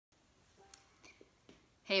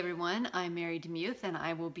Hey everyone, I'm Mary Demuth and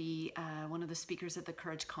I will be one of the speakers at the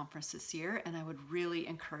Courage Conference this year, and I would really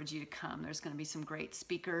encourage you to come. There's going to be some great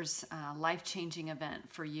speakers, life-changing event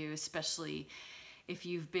for you, especially if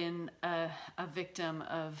you've been a victim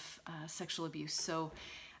of sexual abuse. So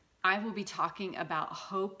I will be talking about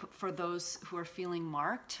hope for those who are feeling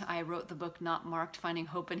marked. I wrote the book Not Marked, Finding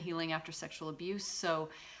Hope and Healing After Sexual Abuse. So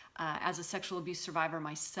as a sexual abuse survivor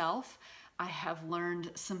myself, I have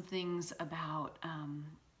learned some things about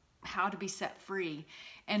how to be set free,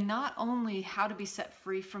 and not only how to be set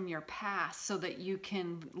free from your past so that you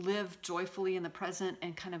can live joyfully in the present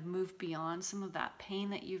and kind of move beyond some of that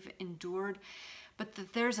pain that you've endured, but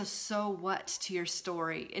that there's a so what to your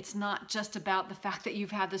story. It's not just about the fact that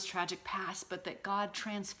you've had this tragic past, but that God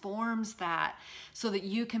transforms that so that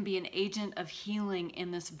you can be an agent of healing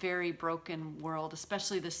in this very broken world,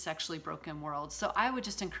 especially this sexually broken world. So I would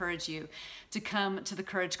just encourage you to come to the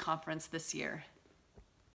Courage Conference this year.